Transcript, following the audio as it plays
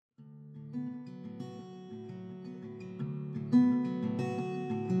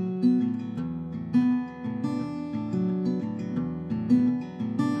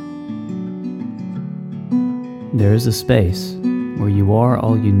There is a space where you are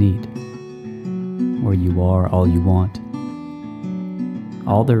all you need, where you are all you want.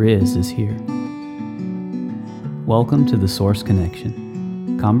 All there is here. Welcome to the Source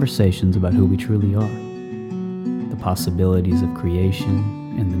Connection, conversations about who we truly are, the possibilities of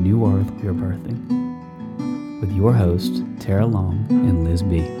creation and the new earth we are birthing, with your hosts, Tara Long and Liz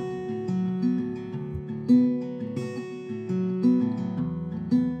B.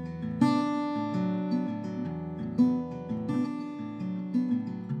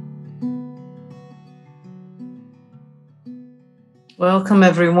 Welcome,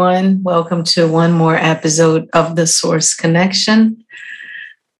 everyone. Welcome to one more episode of The Source Connection.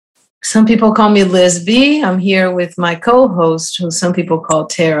 Some people call me Liz B. I'm here with my co-host, who some people call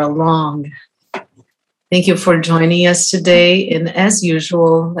Tara Long. Thank you for joining us today. And as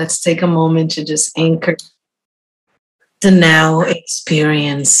usual, let's take a moment to just anchor the now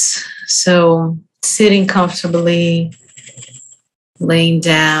experience. So, sitting comfortably, laying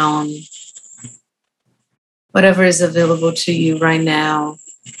down, whatever is available to you right now.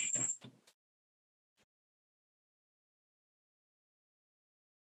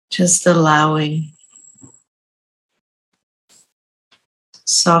 Just allowing,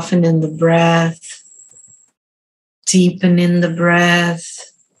 softening the breath, deepening the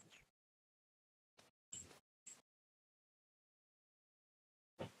breath.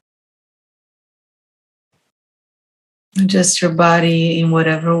 Adjust your body in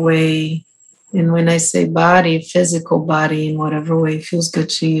whatever way. And when I say body, physical body, in whatever way feels good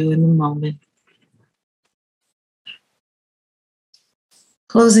to you in the moment.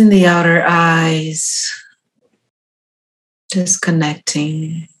 Closing the outer eyes,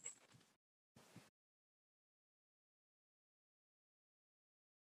 disconnecting.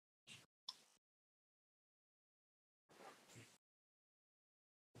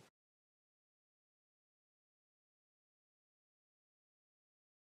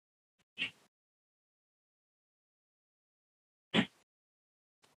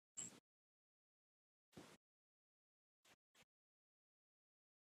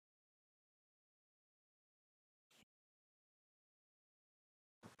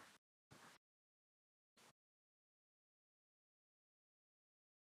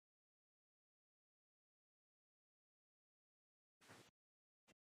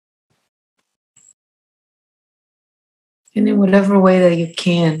 And in whatever way that you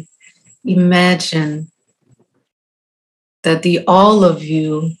can, imagine that the all of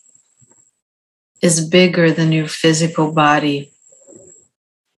you is bigger than your physical body.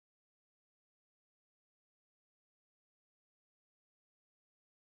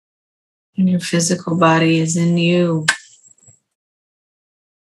 And your physical body is in you,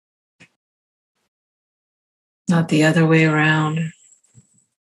 not the other way around.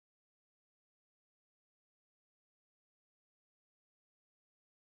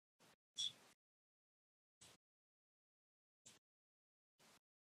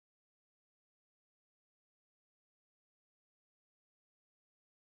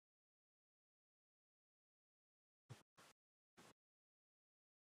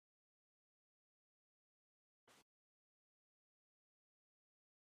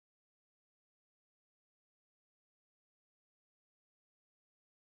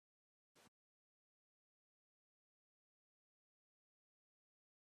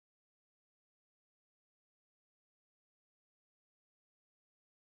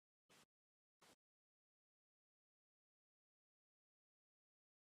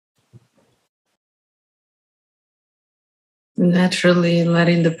 Naturally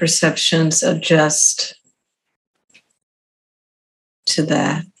letting the perceptions adjust to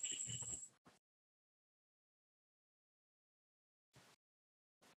that.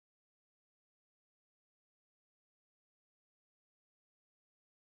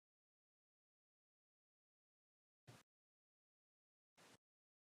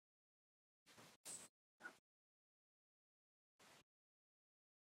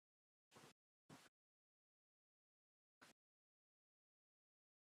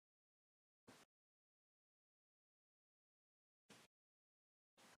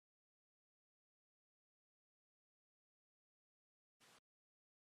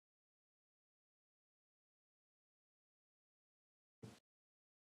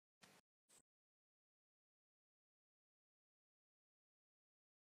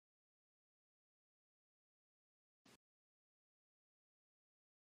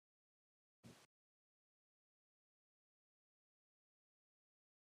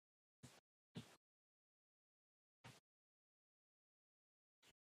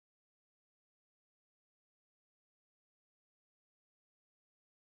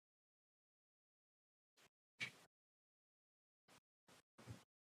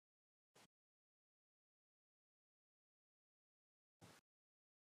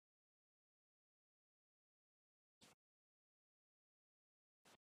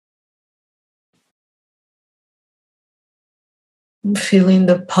 Feeling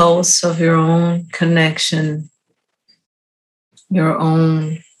the pulse of your own connection, your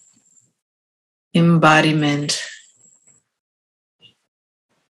own embodiment.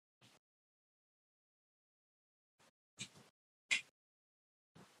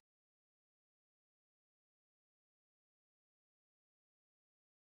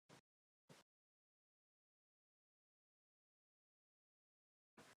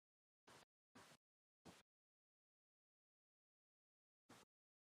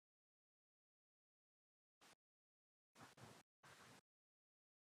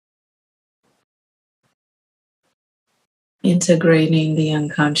 Integrating the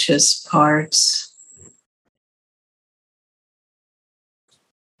unconscious parts.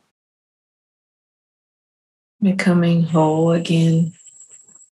 Becoming whole again.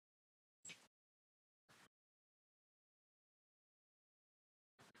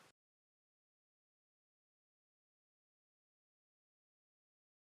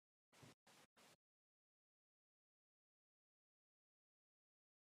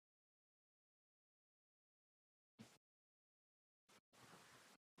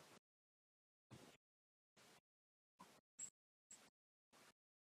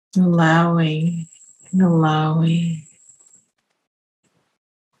 Allowing, allowing.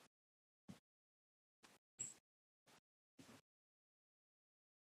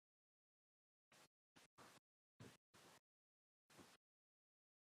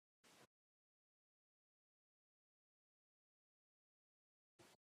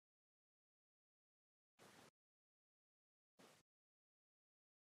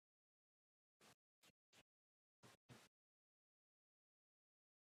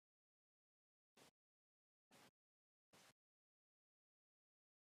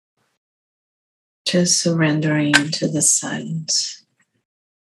 Just surrendering to the silence.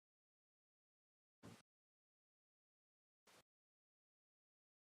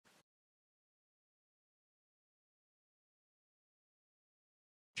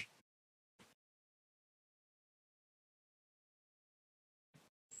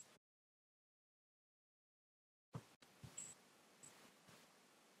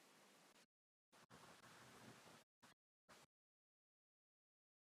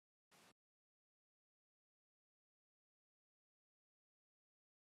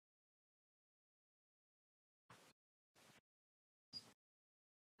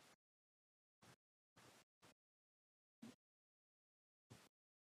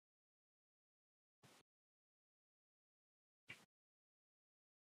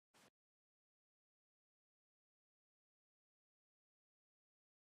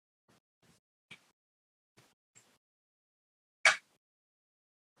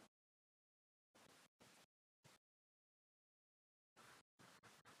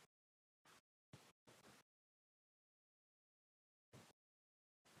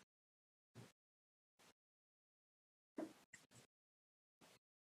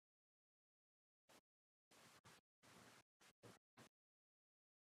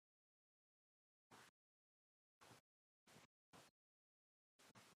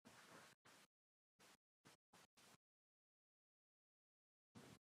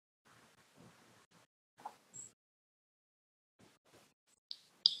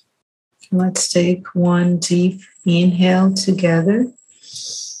 Let's take one deep inhale together.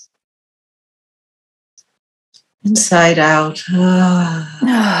 Inside out.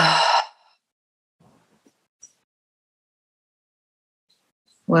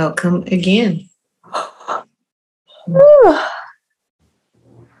 Welcome again.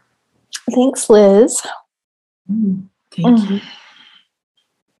 Thanks, Liz. Thank you.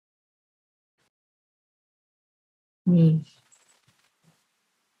 Mm.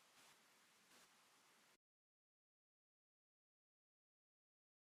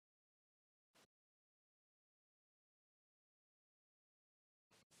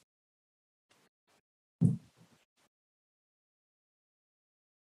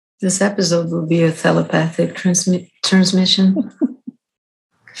 This episode will be a telepathic transmission.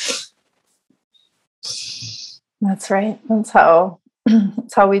 That's right. That's how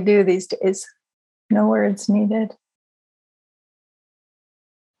we do these days. No words needed.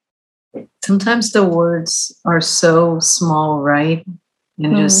 Sometimes the words are so small, right?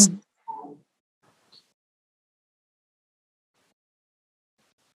 And just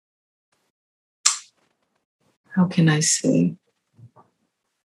how can I say?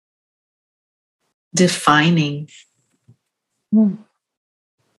 Defining.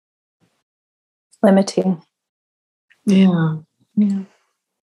 Limiting. Yeah. Yeah.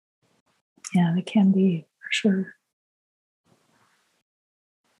 Yeah, they can be, for sure.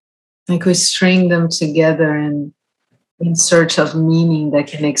 Like we string them together and in search of meaning that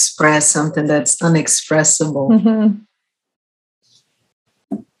can express something that's unexpressible. Mm-hmm.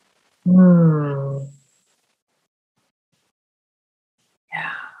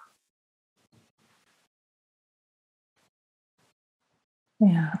 Yeah.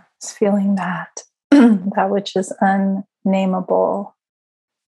 Yeah. It's feeling that, that which is unnameable,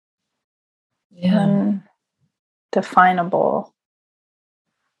 undefinable.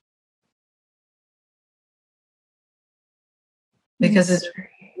 Because it's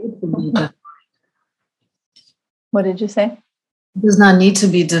what did you say? It does not need to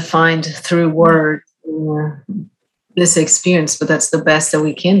be defined through words or this experience, but that's the best that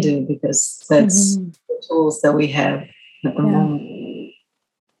we can do because that's the tools that we have at the moment.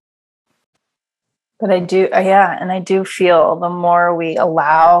 But I do feel the more we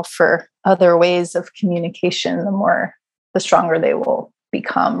allow for other ways of communication, the stronger they will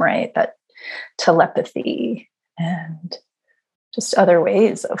become, right? That telepathy and just other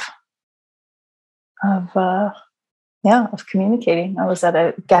ways of communicating. I was at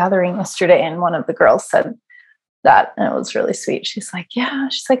a gathering yesterday and one of the girls said that, and it was really sweet. She's like, I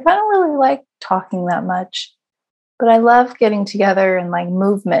don't really like talking that much, but I love getting together and like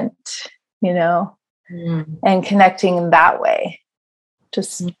movement, and connecting in that way.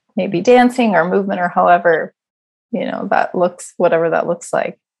 Just maybe dancing or movement or however, that looks, whatever that looks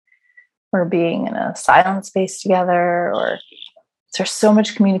like, or being in a silent space together, or there's so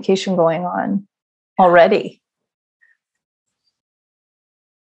much communication going on already.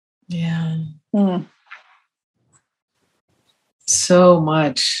 Yeah. So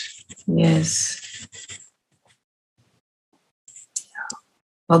much. Yes.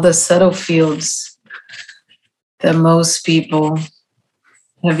 Well, the subtle fields that most people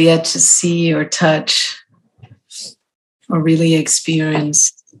have yet to see or touch or really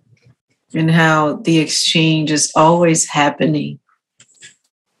experience, and how the exchange is always happening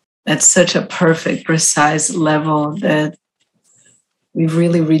at such a perfect, precise level that we've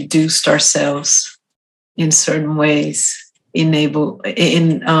really reduced ourselves in certain ways, in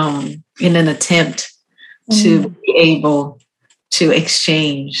an attempt to be able to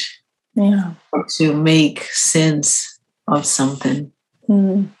exchange, or to make sense of something.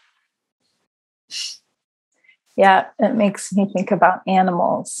 Yeah, it makes me think about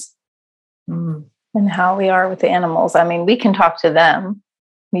animals and how we are with animals. I mean, we can talk to them,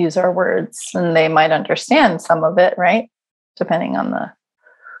 use our words, and they might understand some of it, right? Depending on the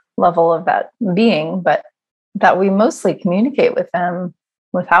level of that being, but that we mostly communicate with them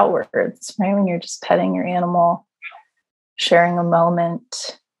without words, right? When you're just petting your animal, sharing a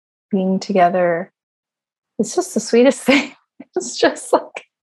moment, being together, it's just the sweetest thing. It's just like,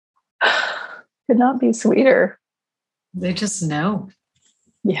 could not be sweeter. They just know.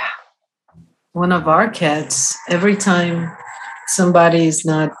 Yeah. One of our cats, every time somebody's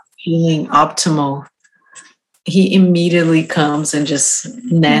not feeling optimal, he immediately comes and just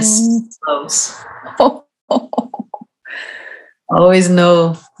nests close. Always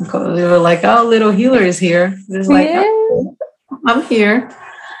know. They were like, oh, little healer is here. It's like, oh, I'm here.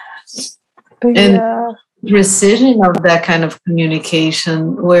 And precision of that kind of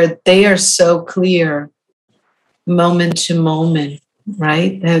communication where they are so clear moment to moment,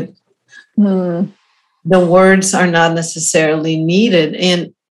 right? That the words are not necessarily needed.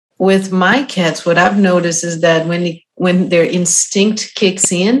 And with my cats, what I've noticed is that when their instinct kicks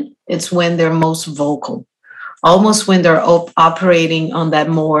in, it's when they're most vocal, almost when they're operating on that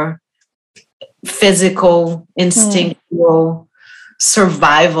more physical, instinctual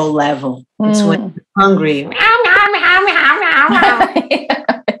survival level. It's when they're hungry.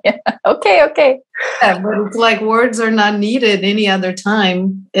 Okay. Yeah, but it's like words are not needed any other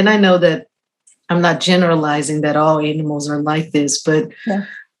time. And I know that I'm not generalizing that all animals are like this, but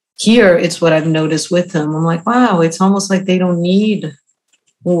here it's what I've noticed with them. I'm like, wow, it's almost like they don't need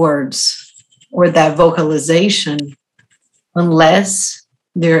words or that vocalization unless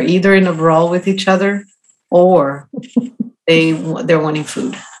they're either in a brawl with each other or they're wanting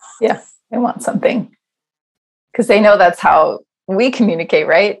food. Yeah, they want something. Because they know that's how we communicate,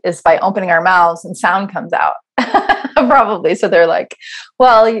 right? Is by opening our mouths and sound comes out. Probably. So they're like,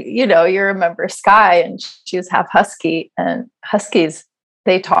 well, you remember Sky, and she was half husky, and huskies,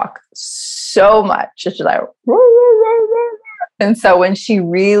 they talk so much. It's just like, and so when she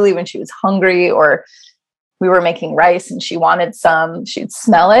was hungry, or we were making rice and she wanted some, she'd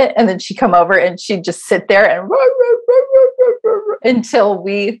smell it, and then she'd come over and she'd just sit there and until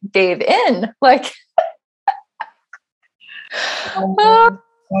we gave in. Like, I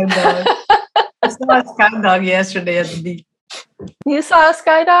saw a sky dog yesterday at the beach. You saw a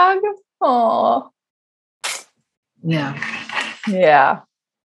sky dog? Oh, Yeah. Yeah.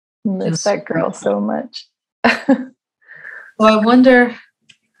 Miss that girl so much. So I wonder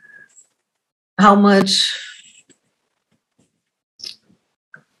how much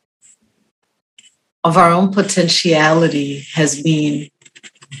of our own potentiality has been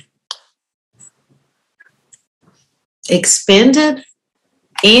expanded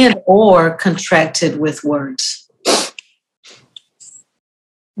and or contracted with words.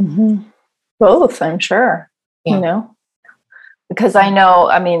 Mm-hmm. Both, I'm sure. Yeah. You know, because I know,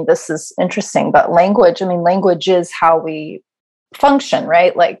 I mean, this is interesting, but language is how we function,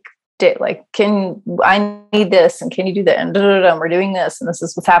 right? Like, I need this, and can you do that? And we're doing this, and this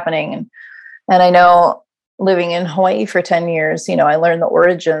is what's happening. And I know, living in Hawaii for 10 years, you know, I learned the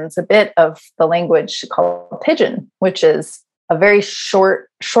origins a bit of the language called Pidgin, which is a very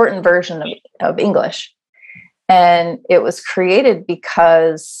shortened version of English. And it was created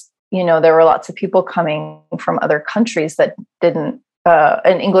because, you know, there were lots of people coming from other countries that didn't,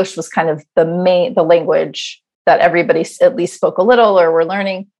 and English was kind of the language that everybody at least spoke a little or were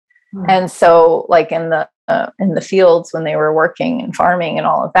learning. Mm. And so, like in the fields when they were working and farming and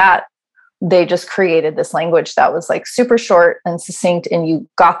all of that, they just created this language that was like super short and succinct, and you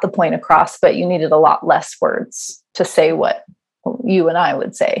got the point across, but you needed a lot less words to say what you and I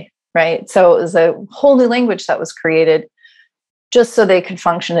would say, right? So it was a whole new language that was created just so they could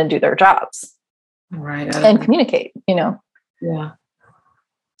function and do their jobs, right, and communicate, you know. Yeah.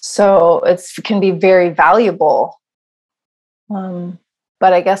 So it can be very valuable,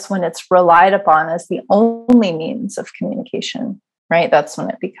 but I guess when it's relied upon as the only means of communication, right, that's when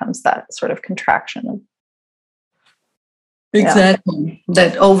it becomes that sort of contraction of, exactly,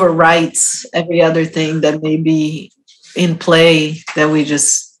 that overwrites every other thing that may be in play that we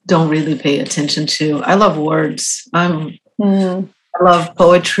just don't really pay attention to. I love words. I love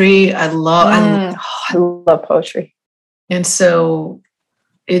poetry. I love poetry. And so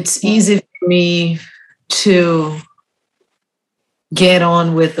it's easy for me to get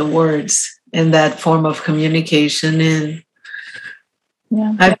on with the words in that form of communication. And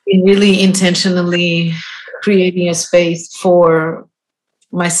I've been really intentionally creating a space for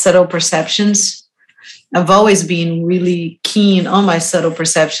my subtle perceptions. I've always been really keen on my subtle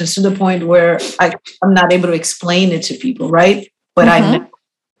perceptions to the point where I'm not able to explain it to people, right? But I know.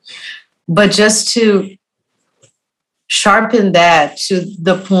 But just to sharpen that to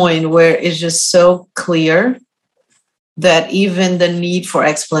the point where it's just so clear that even the need for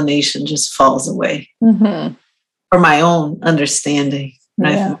explanation just falls away for my own understanding,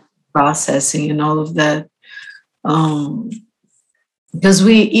 right? Processing and all of that. Because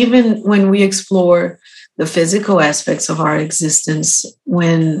even when we explore the physical aspects of our existence,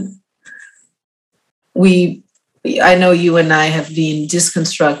 I know you and I have been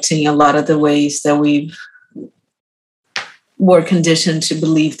deconstructing a lot of the ways that we were conditioned to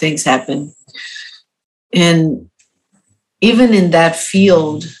believe things happen. And even in that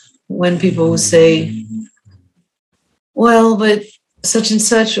field, when people will say, well, but such and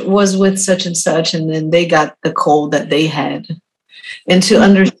such was with such and such, and then they got the cold that they had. And to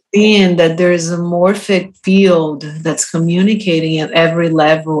understand that there is a morphic field that's communicating at every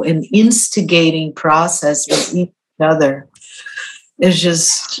level and instigating processes each other is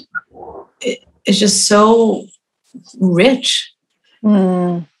just so rich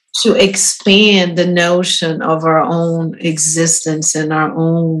to expand the notion of our own existence and our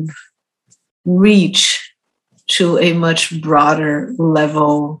own reach to a much broader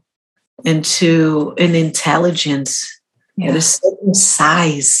level and to an intelligence at a certain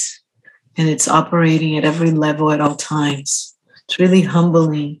size, and it's operating at every level at all times. It's really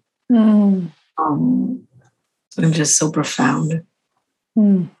humbling and just so profound.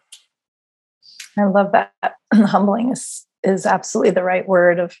 I love that. Humbling is absolutely the right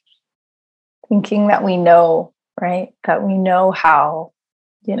word, of thinking that we know, right? That we know how,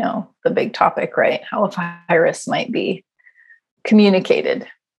 you know, the big topic, right? How a virus might be communicated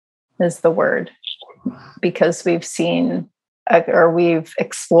is the word, because we've seen or we've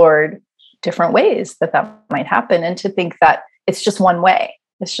explored different ways that might happen. And to think that it's just one way,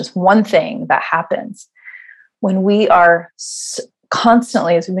 it's just one thing that happens, when we are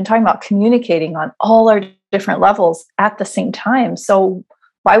constantly, as we've been talking about, communicating on all our different levels at the same time. So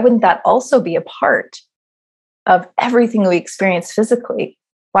why wouldn't that also be a part of everything we experience physically?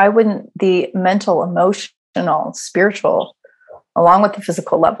 Why wouldn't the mental, emotional, spiritual, along with the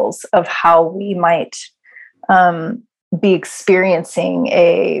physical levels of how we might be experiencing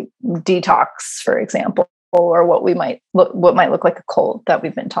a detox, for example, or what might look like a cold that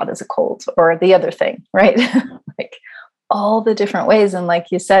we've been taught as a cold, or the other thing, right? Like all the different ways. And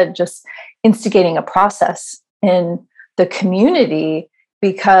like you said, just instigating a process in the community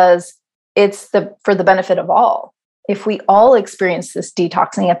because it's for the benefit of all. If we all experience this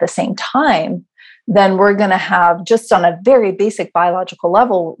detoxing at the same time, then we're going to have, just on a very basic biological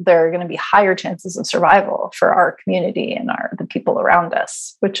level, there are going to be higher chances of survival for our community and the people around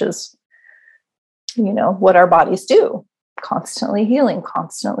us, which is, what our bodies do, constantly healing,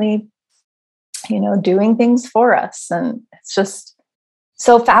 constantly, doing things for us. And it's just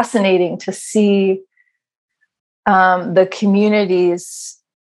so fascinating to see the communities,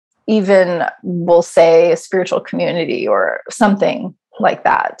 even we'll say a spiritual community or something like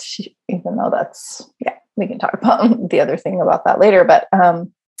that, even though we can talk about the other thing about that later, but,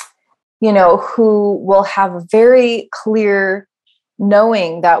 who will have a very clear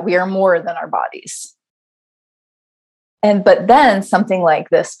knowing that we are more than our bodies. But then something like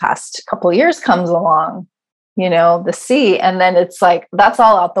this past couple of years comes along, the sea, and then it's like, that's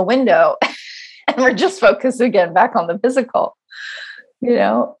all out the window. And we're just focused again back on the physical.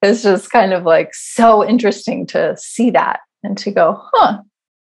 It's just kind of like so interesting to see that and to go,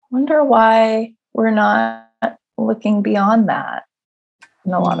 wonder why we're not looking beyond that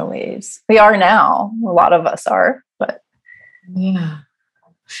in a lot of ways. We are now, a lot of us are, but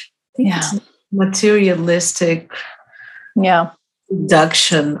it's materialistic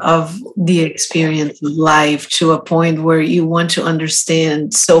reduction of the experience of life to a point where you want to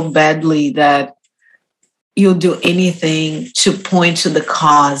understand so badly that you'll do anything to point to the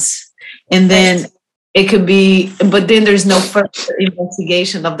cause. And then it could be, but then there's no further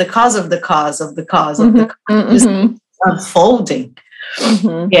investigation of the cause of the cause of the cause of the cause. Just unfolding.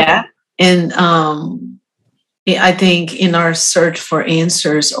 Yeah. And I think in our search for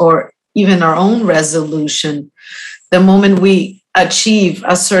answers or even our own resolution, the moment we achieve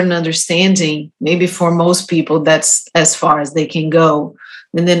a certain understanding, maybe for most people, that's as far as they can go.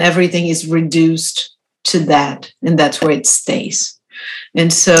 And then everything is reduced to that. And that's where it stays.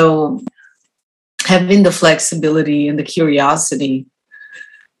 And so having the flexibility and the curiosity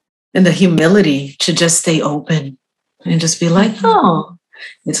and the humility to just stay open and just be like,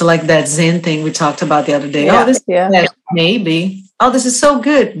 it's like that Zen thing we talked about the other day. Maybe. This is so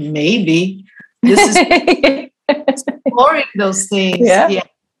good. Maybe. This is exploring those things.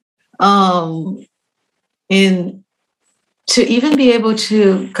 And to even be able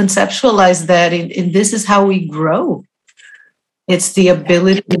to conceptualize that, and this is how we grow. It's the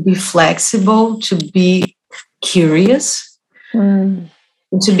ability to be flexible, to be curious, and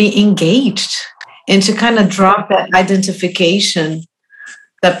to be engaged, and to kind of drop that identification,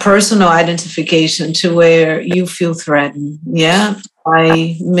 that personal identification, to where you feel threatened.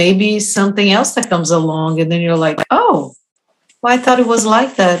 By maybe something else that comes along, and then you're like, I thought it was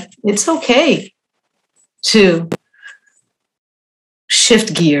like that. It's okay to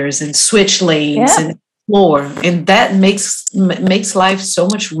shift gears and switch lanes and explore, and that makes life so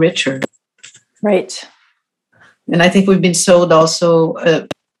much richer. Right. And I think we've been sold also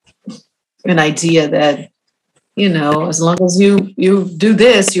an idea that, as long as you do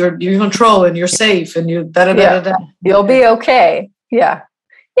this, you're in control and you're safe and you you'll be okay. Yeah.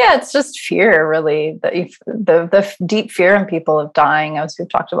 It's just fear, really. The deep fear in people of dying, as we've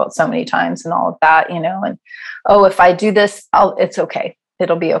talked about so many times, and all of that, and if I do this, it's okay.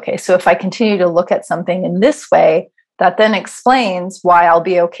 It'll be okay. So if I continue to look at something in this way, that then explains why I'll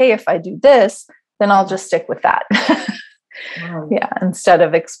be okay if I do this, then I'll just stick with that. Instead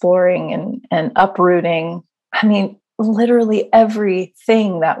of exploring and uprooting. I mean, literally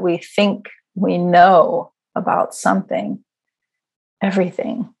everything that we think we know about something,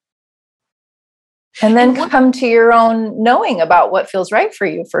 everything. And then come to your own knowing about what feels right for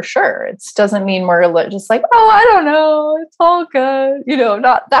you, for sure. It doesn't mean we're just like, I don't know, it's all good.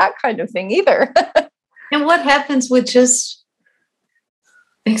 Not that kind of thing either. And what happens with just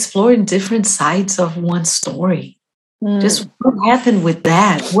exploring different sides of one story? Just what happened with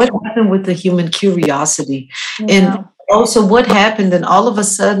that? What happened with the human curiosity? And also what happened, and all of a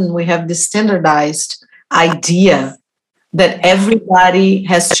sudden we have this standardized idea that everybody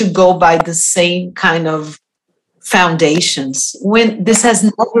has to go by the same kind of foundations, when this has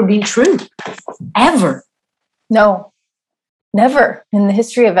never been true, ever. No, never in the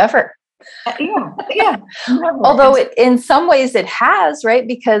history of ever. Although in some ways it has, right?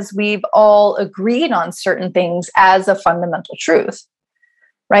 Because we've all agreed on certain things as a fundamental truth,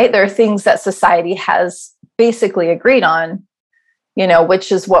 right? There are things that society has basically agreed on,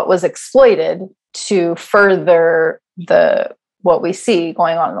 which is what was exploited to further what we see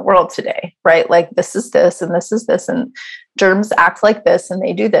going on in the world today, right? Like this is this and this is this, and germs act like this and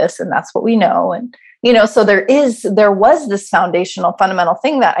they do this, and that's what we know. And So there was this foundational, fundamental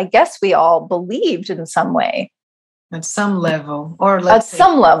thing that I guess we all believed in some way. At some level, or at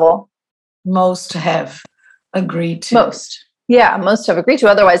some level. Most have agreed to. Most have agreed to.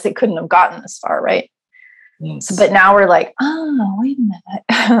 Otherwise, they couldn't have gotten this far, right? Yes. But now we're like, oh, wait a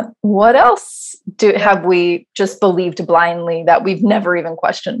minute. What else have we just believed blindly that we've never even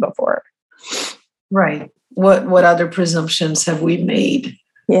questioned before? Right. What other presumptions have we made?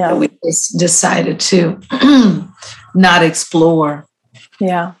 Yeah. That we just decided to not explore.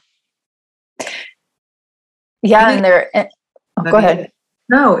 Yeah. Yeah. And go ahead.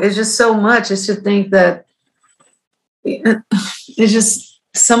 No, it's just so much. It's to think that it's just,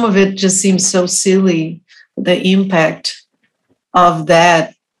 some of it just seems so silly. The impact of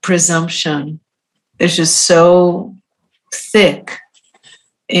that presumption is just so thick,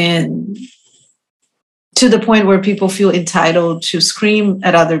 and to the point where people feel entitled to scream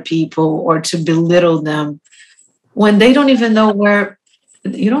at other people or to belittle them when they don't even know where,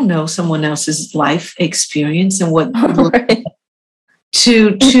 you don't know someone else's life experience and what right.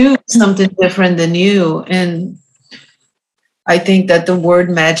 to choose something different than you. And I think that the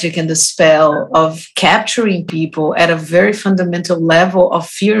word magic and the spell of capturing people at a very fundamental level of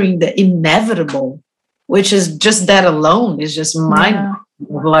fearing the inevitable, which is just that alone is just mind.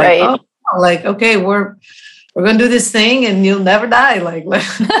 Like, right. oh, like, okay, we're going to do this thing and you'll never die. Like, by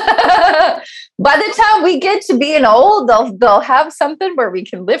the time we get to being old, they'll have something where we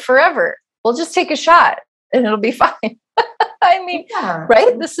can live forever. We'll just take a shot and it'll be fine. I mean,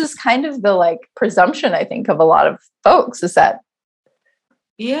 right? This is kind of the presumption, I think, of a lot of folks is that.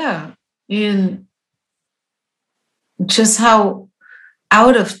 Yeah. And just how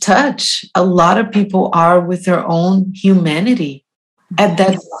out of touch a lot of people are with their own humanity at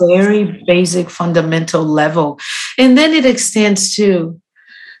that very basic fundamental level. And then it extends to,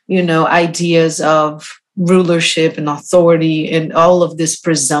 ideas of rulership and authority and all of this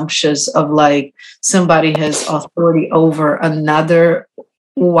presumptions of somebody has authority over another.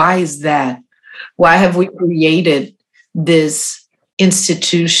 Why is that? Why have we created these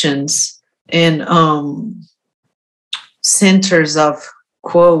institutions and centers of,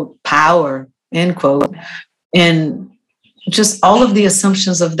 quote, power, end quote, and just all of the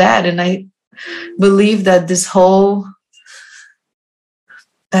assumptions of that? And I believe that this whole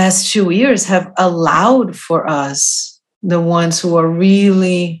past 2 years have allowed for us, the ones who are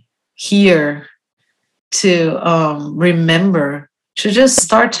really here to remember, to just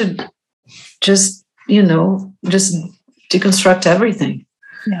start to just deconstruct everything.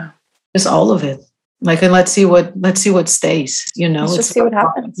 Yeah. Just all of it. And let's see what stays, Let's just see what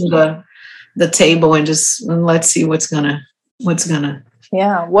happens. The table and let's see what's gonna.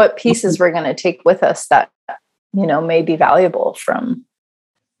 Yeah. What pieces we're going to take with us that, may be valuable from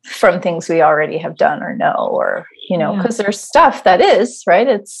things we already have done or know, or, because there's stuff that is, right.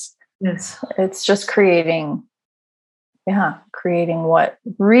 It's just creating what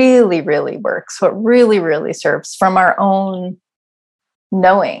really, really works, what really, really serves from our own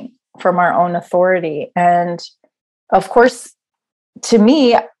knowing, from our own authority. And of course, to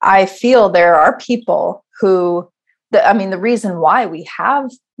me, I feel there are people who, the reason why we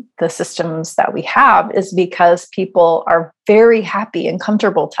have the systems that we have is because people are very happy and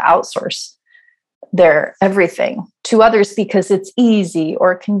comfortable to outsource their everything to others because it's easy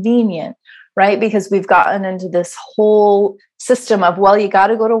or convenient, right? Because we've gotten into this whole system of, well, you got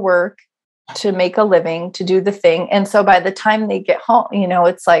to go to work to make a living, to do the thing. And so by the time they get home,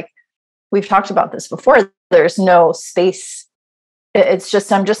 it's like, we've talked about this before, there's no space. It's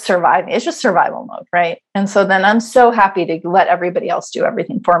just, I'm just surviving. It's just survival mode, right? And so then I'm so happy to let everybody else do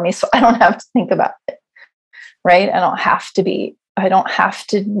everything for me, so I don't have to think about it, right? I don't have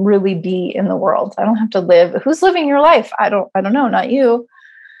to really be in the world. I don't have to live. Who's living your life? I don't know, not you,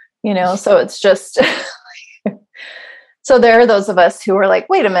 so it's just, so there are those of us who are like,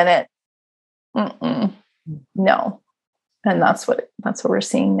 wait a minute. No. And that's what we're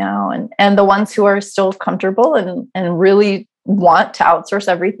seeing now. And the ones who are still comfortable and really want to outsource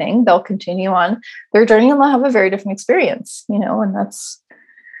everything, they'll continue on their journey and they'll have a very different experience, and that's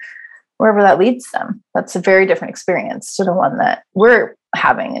wherever that leads them. That's a very different experience to the one that we're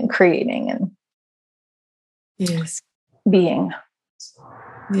having and creating and being.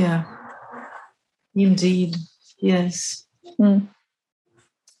 Yeah, indeed. Yes.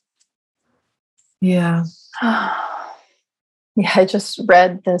 Yeah. Yeah, I just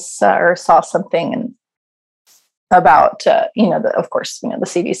read this or saw something about, of course, the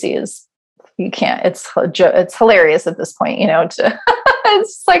CDC is, you can't, it's hilarious at this point,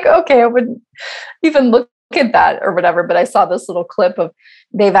 it's like, okay, I wouldn't even look at that or whatever, but I saw this little clip of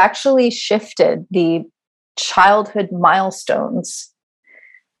they've actually shifted the childhood milestones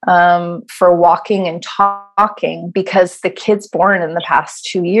for walking and talking because the kids born in the past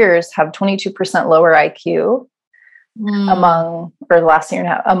 2 years have 22% lower IQ among, or the last year and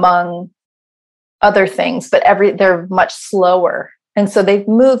a half, among other things, but they're much slower. And so they've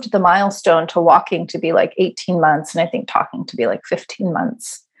moved the milestone to walking to be like 18 months. And I think talking to be like 15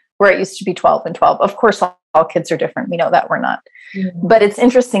 months, where it used to be 12 and 12. Of course, all kids are different. We know that we're not, but it's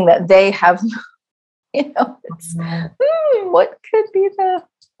interesting that they have, what could be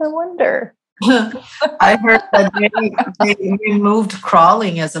I wonder. I heard that they removed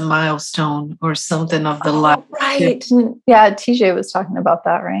crawling as a milestone or something of the like. Right. Yeah, TJ was talking about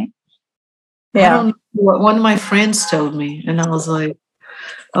that, right? Yeah. I don't know what one of my friends told me, and I was like,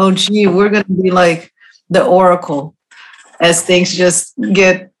 oh, gee, we're going to be like the Oracle as things just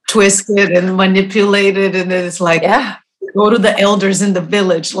get twisted and manipulated. And then it's like, go to the elders in the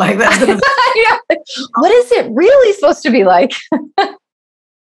village. Like that's gonna be- What is it really supposed to be like?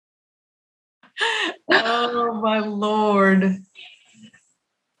 Oh, my Lord.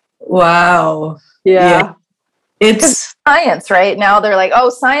 Wow. Yeah. It's science, right? Now they're like, oh,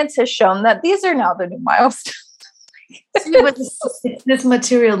 science has shown that these are now the new milestones. But this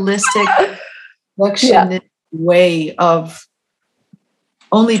materialistic reductionist way of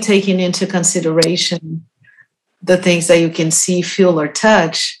only taking into consideration the things that you can see, feel, or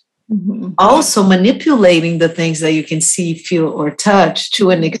touch, also manipulating the things that you can see, feel, or touch to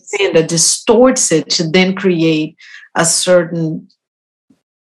an extent that distorts it to then create a certain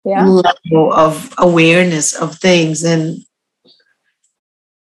level of awareness of things. And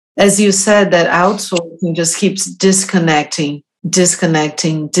as you said, that outsourcing just keeps disconnecting. And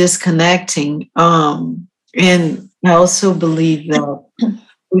I also believe that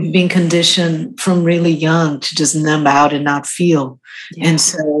we've been conditioned from really young to just numb out and not feel. Yeah. And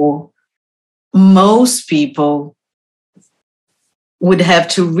so most people would have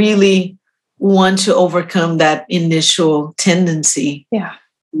to really want to overcome that initial tendency. Yeah.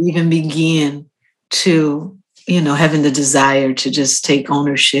 Even begin to, having the desire to just take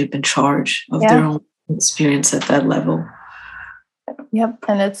ownership and charge of their own experience at that level. Yep.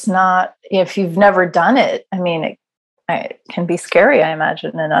 And it's not, if you've never done it, I mean, it can be scary, I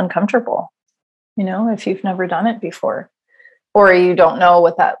imagine, and uncomfortable, if you've never done it before, or you don't know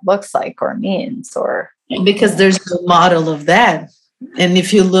what that looks like or means, or. Because there's no model of that. And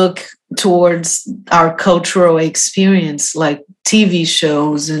if you look towards our cultural experience, like TV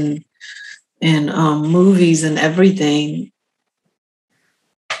shows and movies and everything,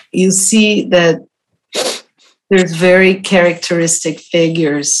 you see that there's very characteristic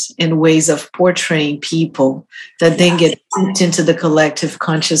figures and ways of portraying people that then get put into the collective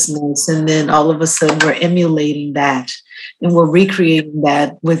consciousness. And then all of a sudden we're emulating that and we're recreating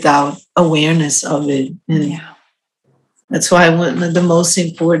that without awareness of it. And that's why one of the most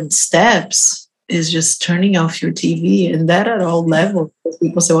important steps is just turning off your TV, and that at all levels.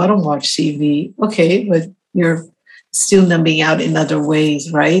 People say, well, I don't watch TV. Okay, but you're still numbing out in other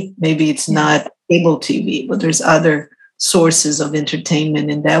ways, right? Maybe it's not cable TV, but there's other sources of entertainment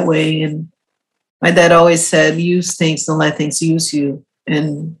in that way. And my dad always said, use things, don't let things use you.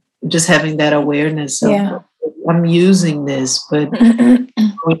 And just having that awareness of, I'm using this, but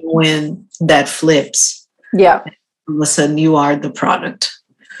when that flips, all of a sudden you are the product.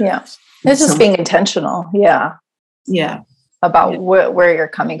 Yeah. It's just being intentional. Yeah. Yeah. About where you're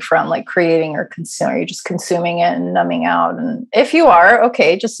coming from, like creating or consuming. Are you just consuming it and numbing out? And if you are,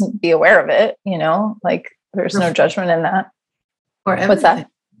 okay, just be aware of it. Like there's no judgment in that. For everything. What's that?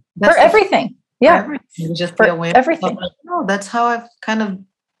 For everything. Yeah. For everything. Just for be aware everything. No, that's how I kind of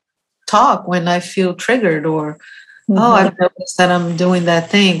talk when I feel triggered, or I've noticed that I'm doing that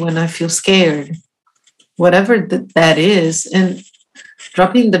thing when I feel scared. Whatever that is, and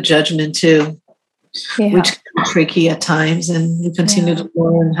dropping the judgment too. Which can be tricky at times, and we continue to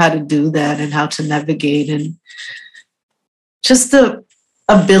learn how to do that and how to navigate, and just the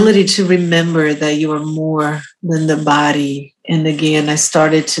ability to remember that you are more than the body. And again, I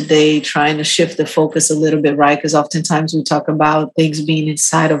started today trying to shift the focus a little bit, right? Because oftentimes we talk about things being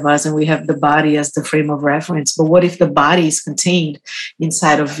inside of us and we have the body as the frame of reference. But what if the body is contained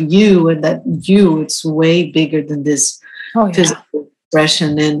inside of you, and that it's way bigger than this physical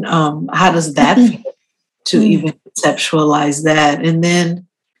expression? And how does that feel to even conceptualize that and then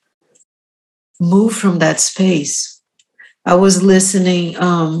move from that space? I was listening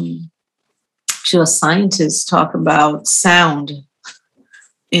to a scientist talk about sound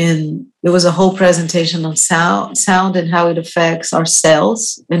And there was a whole presentation on sound and how it affects our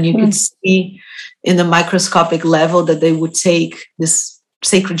cells. And you could see in the microscopic level that they would take this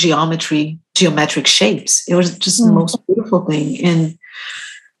sacred geometric shapes. It was just the most beautiful thing. And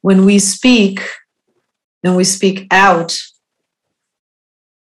when we speak and we speak out,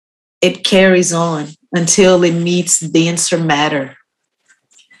 it carries on until it meets denser matter.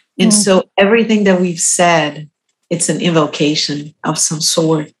 And so everything that we've said, it's an invocation of some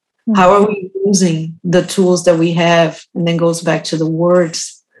sort. How are we using the tools that we have? And then goes back to the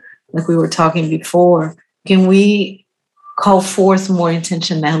words, like we were talking before. Can we call forth more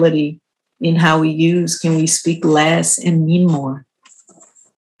intentionality in how we use? Can we speak less and mean more?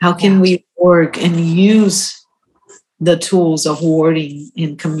 How can we work and use the tools of wording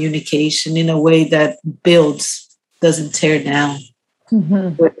and communication in a way that builds, doesn't tear down,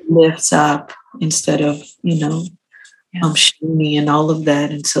 but lifts up instead of, shaming and all of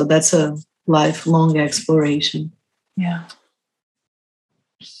that. And so that's a lifelong exploration. Yeah.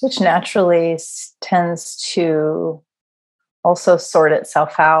 Which naturally tends to also sort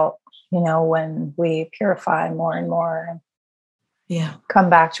itself out, when we purify more and more. Yeah. Come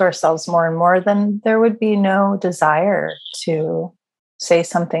back to ourselves more and more, then there would be no desire to say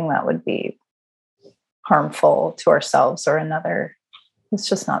something that would be harmful to ourselves or another. It's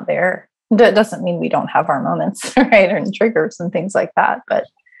just not there. It doesn't mean we don't have our moments, right? And triggers and things like that. But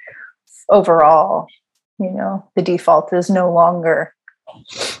overall, the default is no longer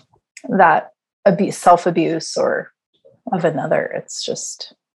that self-abuse or of another. It's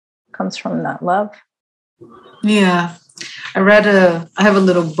just comes from that love. Yeah. I have a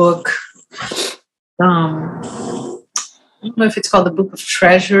little book. I don't know if it's called the Book of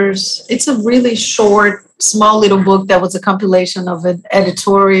Treasures. It's a really short, small little book that was a compilation of an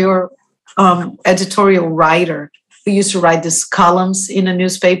editorial writer who used to write these columns in a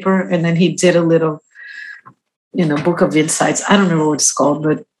newspaper. And then he did a little, book of insights. I don't remember what it's called,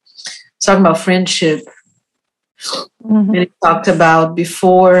 but it's talking about friendship. And he talked about being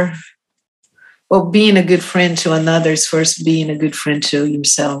a good friend to another is first being a good friend to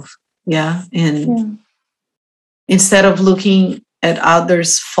yourself. Yeah. And instead of looking at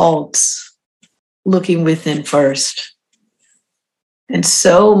others' faults, looking within first. And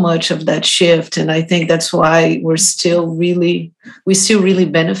so much of that shift. And I think that's why we still really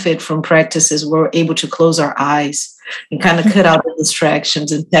benefit from practices where we're able to close our eyes and kind of cut out the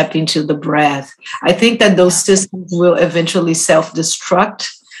distractions and tap into the breath. I think that those systems will eventually self-destruct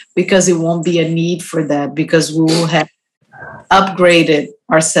because it won't be a need for that, because we will have upgraded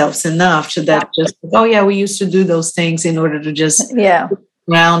ourselves enough to that we used to do those things in order to just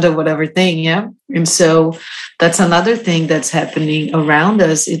ground or whatever thing. Yeah. And so that's another thing that's happening around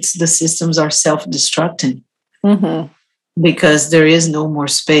us. It's the systems are self-destructing because there is no more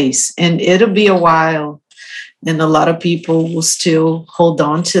space, and it'll be a while. And a lot of people will still hold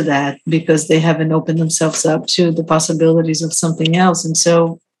on to that because they haven't opened themselves up to the possibilities of something else. And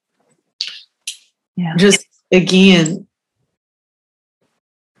so just again,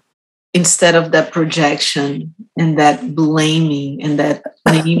 instead of that projection and that blaming and that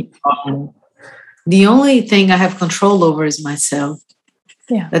name calling, the only thing I have control over is myself.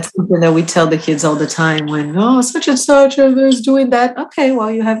 Yeah. That's something that we tell the kids all the time when, such and such is doing that. Okay, well,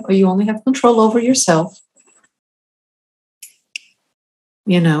 you only have control over yourself.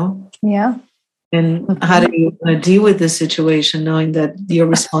 Yeah. And how do you deal with this situation knowing that you're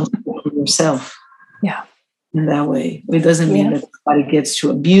responsible for yourself? Yeah. In that way. It doesn't mean that somebody gets to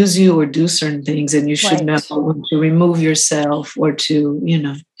abuse you or do certain things, and you should know to remove yourself or to,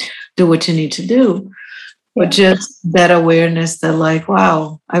 do what you need to do. But just that awareness that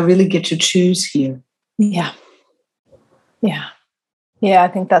wow, I really get to choose here. Yeah. Yeah. Yeah. I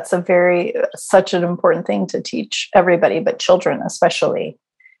think that's such an important thing to teach everybody, but children especially.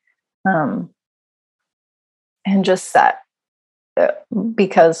 And just that,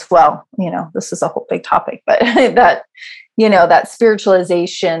 because, this is a whole big topic, but that, that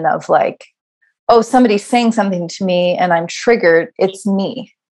spiritualization of somebody's saying something to me and I'm triggered. It's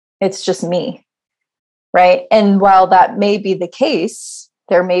me. It's just me. Right. And while that may be the case,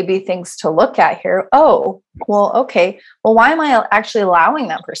 there may be things to look at here. Oh, well, okay. Well, why am I actually allowing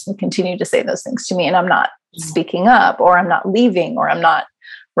that person to continue to say those things to me? And I'm not speaking up, or I'm not leaving, or I'm not,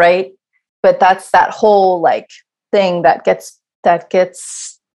 right. But that's that whole thing that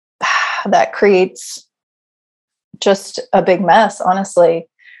creates just a big mess, honestly,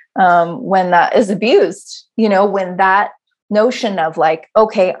 when that is abused, when that notion of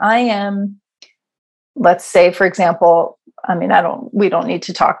okay, I am, let's say, for example, we don't need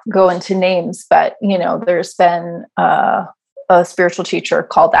to go into names, but, there's been a a spiritual teacher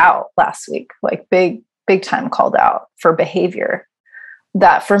called out last week, like big time called out for behavior.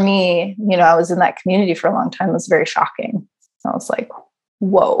 That for me, I was in that community for a long time. It was very shocking. I was like,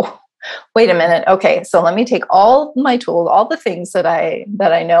 whoa, wait a minute. Okay. So let me take all my tools, all the things that I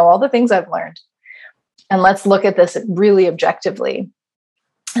know, all the things I've learned, and let's look at this really objectively.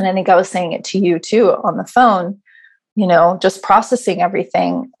 And I think I was saying it to you too on the phone, just processing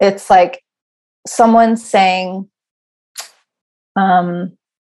everything. It's like someone saying, what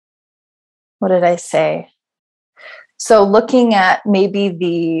did I say? So looking at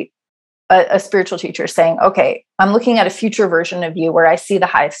maybe a spiritual teacher saying, okay, I'm looking at a future version of you where I see the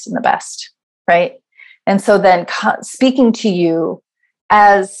highest and the best, right? And so then speaking to you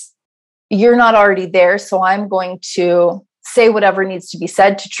as you're not already there, so I'm going to say whatever needs to be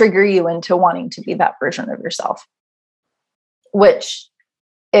said to trigger you into wanting to be that version of yourself. Which,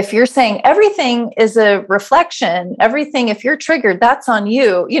 if you're saying everything is a reflection, everything, if you're triggered, that's on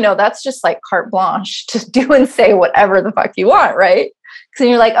you, that's just like carte blanche to do and say whatever the fuck you want, right? Because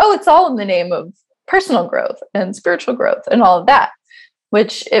you're like, oh, it's all in the name of personal growth and spiritual growth and all of that,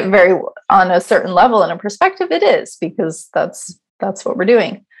 which it very, on a certain level and a perspective, it is, because that's what we're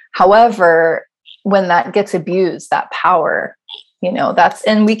doing. However, when that gets abused, that power,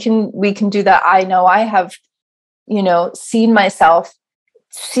 and we can do that. I know I have, seen myself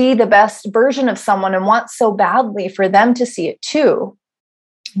see the best version of someone and want so badly for them to see it too,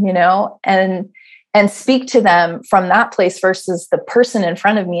 and speak to them from that place versus the person in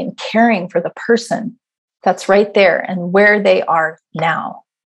front of me and caring for the person that's right there and where they are now.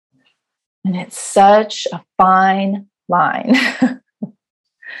 And it's such a fine line.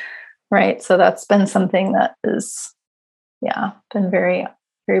 Right. So that's been something that is, been very,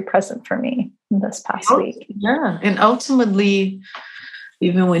 very present for me this past week. Yeah. And ultimately,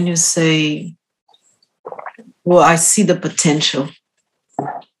 even when you say, well, I see the potential,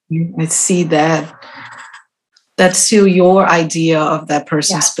 I see that that's still your idea of that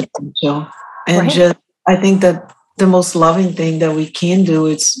person's potential. And I think that the most loving thing that we can do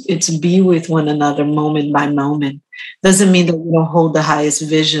it's be with one another moment by moment. Doesn't mean that we don't hold the highest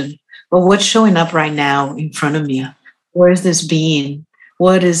vision, but what's showing up right now in front of me? Where is this being?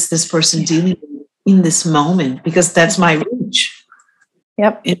 What is this person dealing with in this moment? Because that's my reach.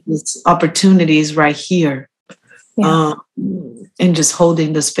 Yep. It's opportunities right here. Yeah. And just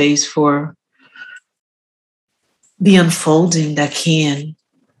holding the space for the unfolding that can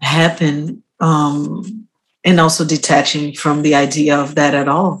happen. And also detaching from the idea of that at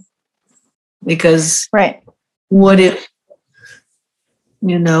all. Because what if,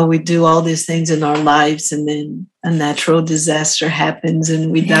 we do all these things in our lives and then a natural disaster happens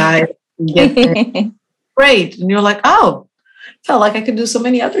and we die. And get there. Great. And you're like, oh, felt like I could do so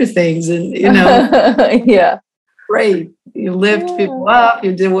many other things. And, great. You lifted people up.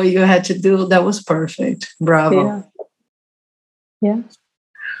 You did what you had to do. That was perfect. Bravo. Yeah.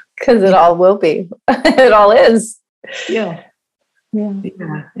 Because it all will be. It all is. Yeah.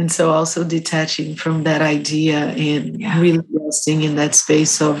 And so also detaching from that idea and really resting in that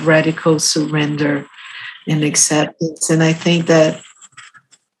space of radical surrender and acceptance. And I think that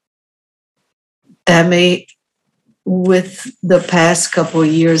may, with the past couple of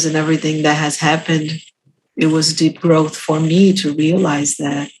years and everything that has happened, it was deep growth for me to realize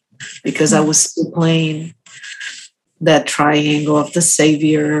that, because I was still playing that triangle of the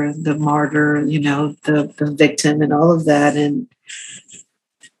savior, the martyr, the victim and all of that. And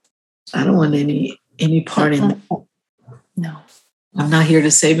I don't want any part in that. No. I'm not here to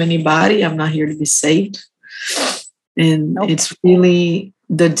save anybody. I'm not here to be saved. And it's really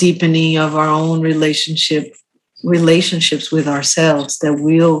the deepening of our own relationships with ourselves that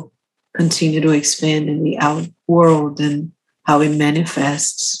will continue to expand in the out world and how it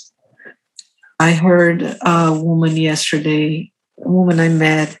manifests. I heard a woman yesterday, a woman I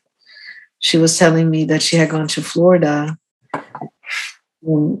met, she was telling me that she had gone to Florida.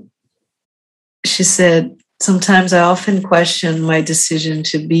 And she said, sometimes I often question my decision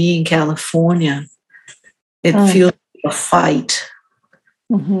to be in California. It feels like a fight.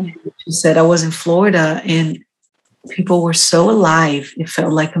 Mm-hmm. She said, I was in Florida and people were so alive. It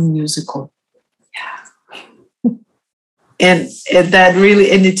felt like a musical. And that really,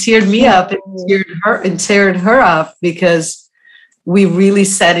 and it teared me up and teared her up, because we really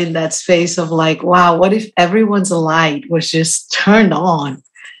sat in that space of like, wow, what if everyone's light was just turned on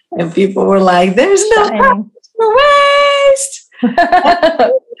and people were like, there's no waste. Get up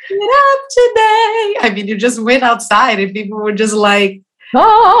today. I mean, you just went outside and people were just like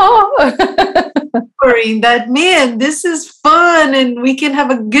that, man, this is fun and we can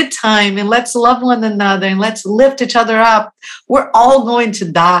have a good time and let's love one another and let's lift each other up. We're all going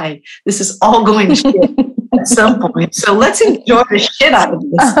to die. This is all going to shit at some point. So let's enjoy the shit out of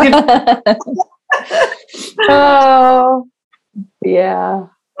this. Oh, yeah.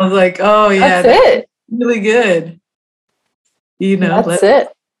 I was like, oh, yeah. That's it. Really good. You know, that's it.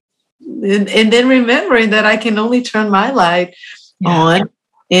 And then remembering that I can only turn my light on.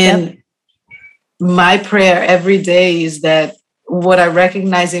 And my prayer every day is that what I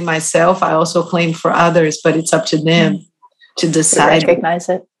recognize in myself, I also claim for others, but it's up to them to decide. To recognize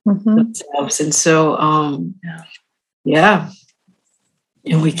it. Themselves. And so, and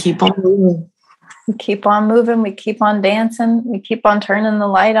we keep on moving. We keep on moving. We keep on dancing. We keep on turning the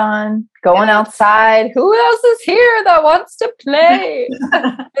light on, going outside. Who else is here that wants to play?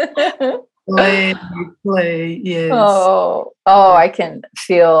 play, yes. Oh, I can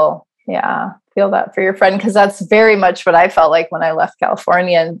feel that for your friend, because that's very much what I felt like when I left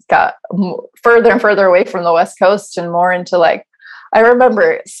California and got further and further away from the West Coast and more into like, I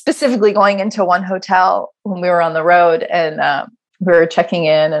remember specifically going into one hotel when we were on the road and we were checking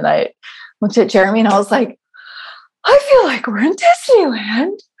in, and I looked at Jeremy and I was like, I feel like we're in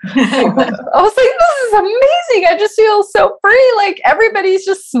Disneyland. I was like, this is amazing. I just feel so free. Like everybody's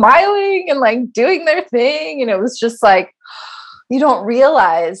just smiling and like doing their thing. And it was just like, you don't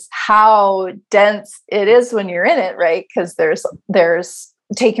realize how dense it is when you're in it, right? Because there's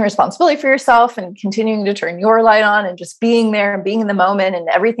taking responsibility for yourself and continuing to turn your light on and just being there and being in the moment and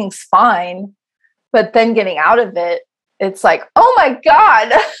everything's fine. But then getting out of it, it's like, oh my God,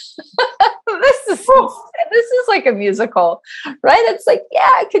 this is like a musical, right? It's like, yeah,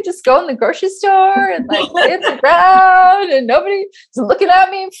 I could just go in the grocery store and like dance around and nobody's looking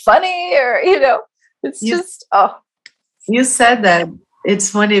at me funny or, it's just, You said that. It's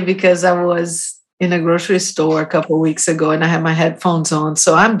funny because I was in a grocery store a couple of weeks ago and I had my headphones on.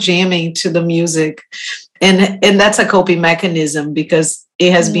 So I'm jamming to the music. And that's a coping mechanism because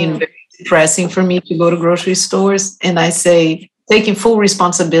it has been very depressing for me to go to grocery stores. And I say, taking full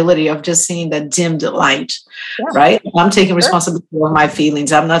responsibility of just seeing that dimmed light, right? I'm taking responsibility for my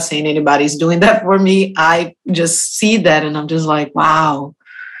feelings. I'm not saying anybody's doing that for me. I just see that and I'm just like, wow,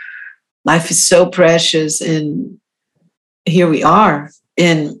 life is so precious. And here we are.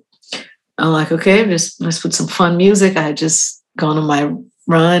 And I'm like, okay, let's put some fun music. I had just gone on my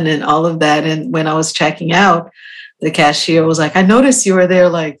run and all of that. And when I was checking out, the cashier was like, I noticed you were there,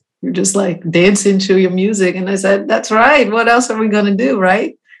 like, you're just like dancing to your music. And I said, that's right. What else are we going to do,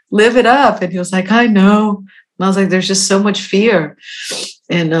 right? Live it up. And he was like, I know. And I was like, there's just so much fear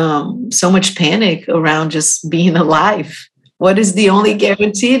and so much panic around just being alive. What is the only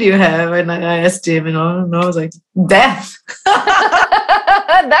guarantee you have? And I asked him, and I don't know, I was like, death.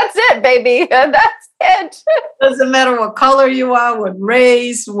 That's it, baby. That's it. Doesn't matter what color you are, what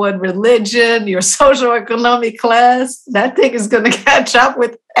race, what religion, your socioeconomic class. That thing is going to catch up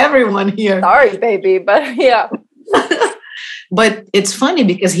with everyone here. Sorry, baby, but yeah. But it's funny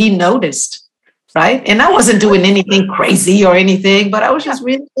because he noticed, right? And I wasn't doing anything crazy or anything, but I was just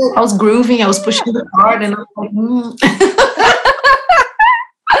really, I was grooving, I was pushing the card, and I was like,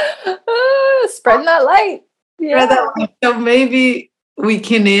 spreading that light. Yeah. So maybe we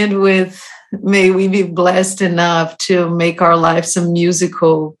can end with, may we be blessed enough to make our lives a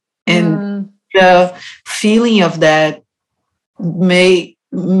musical, and the feeling of that may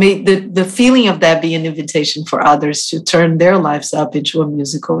the feeling of that be an invitation for others to turn their lives up into a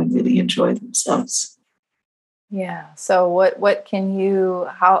musical and really enjoy themselves. Yeah. So what would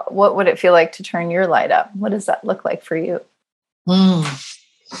it feel like to turn your light up? What does that look like for you?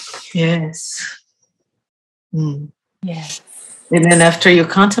 Yes. Yes. And then after you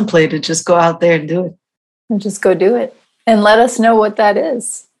contemplate it, just go out there and do it. And just go do it. And let us know what that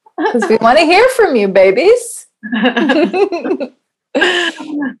is. Because we want to hear from you, babies.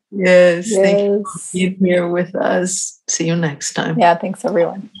 Yes. Thank you for being here with us. See you next time. Yeah. Thanks,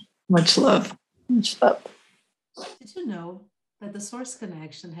 everyone. Much love. Much love. Did you know that the Source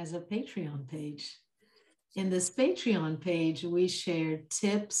Connection has a Patreon page? In this Patreon page, we share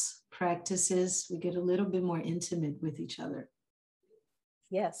tips, practices. We get a little bit more intimate with each other.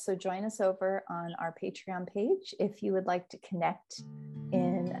 Yes, so join us over on our Patreon page if you would like to connect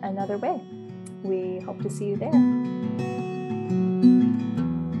in another way. We hope to see you there.